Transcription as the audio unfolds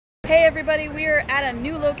Hey everybody, we are at a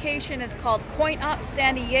new location. It's called Coin Op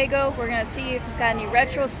San Diego. We're gonna see if it's got any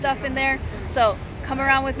retro stuff in there. So come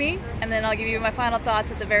around with me and then I'll give you my final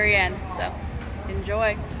thoughts at the very end. So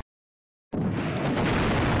enjoy.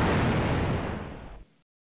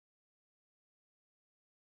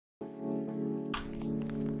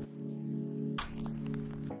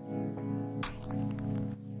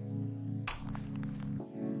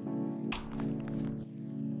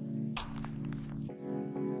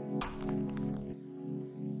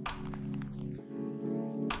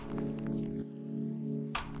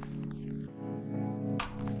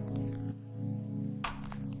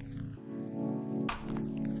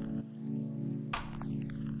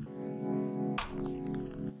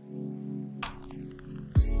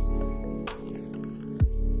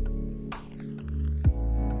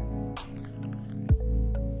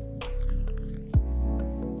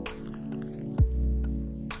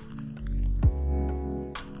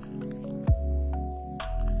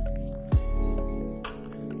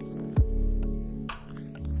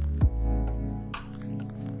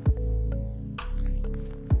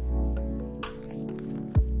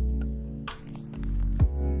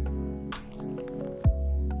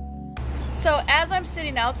 So as I'm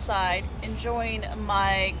sitting outside enjoying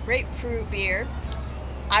my grapefruit beer,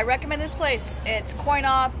 I recommend this place. It's Coin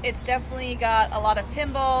Op. It's definitely got a lot of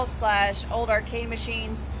pinball / old arcade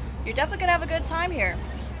machines. You're definitely gonna have a good time here.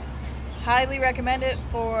 Highly recommend it.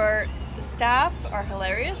 For the staff are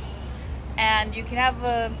hilarious and you can have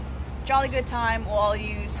a jolly good time while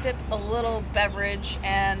you sip a little beverage.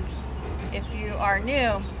 And if you are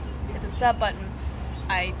new, hit the sub button.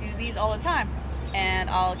 I do these all the time. And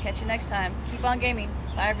I'll catch you next time. Keep on gaming.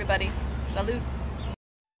 Bye everybody. Salute.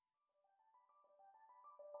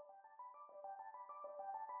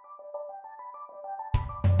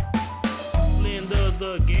 Linda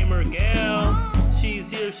the gamer gal,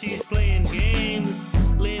 she's here, she's playing games.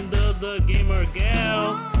 Linda the gamer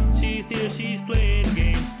gal, she's here, she's playing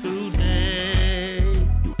games today.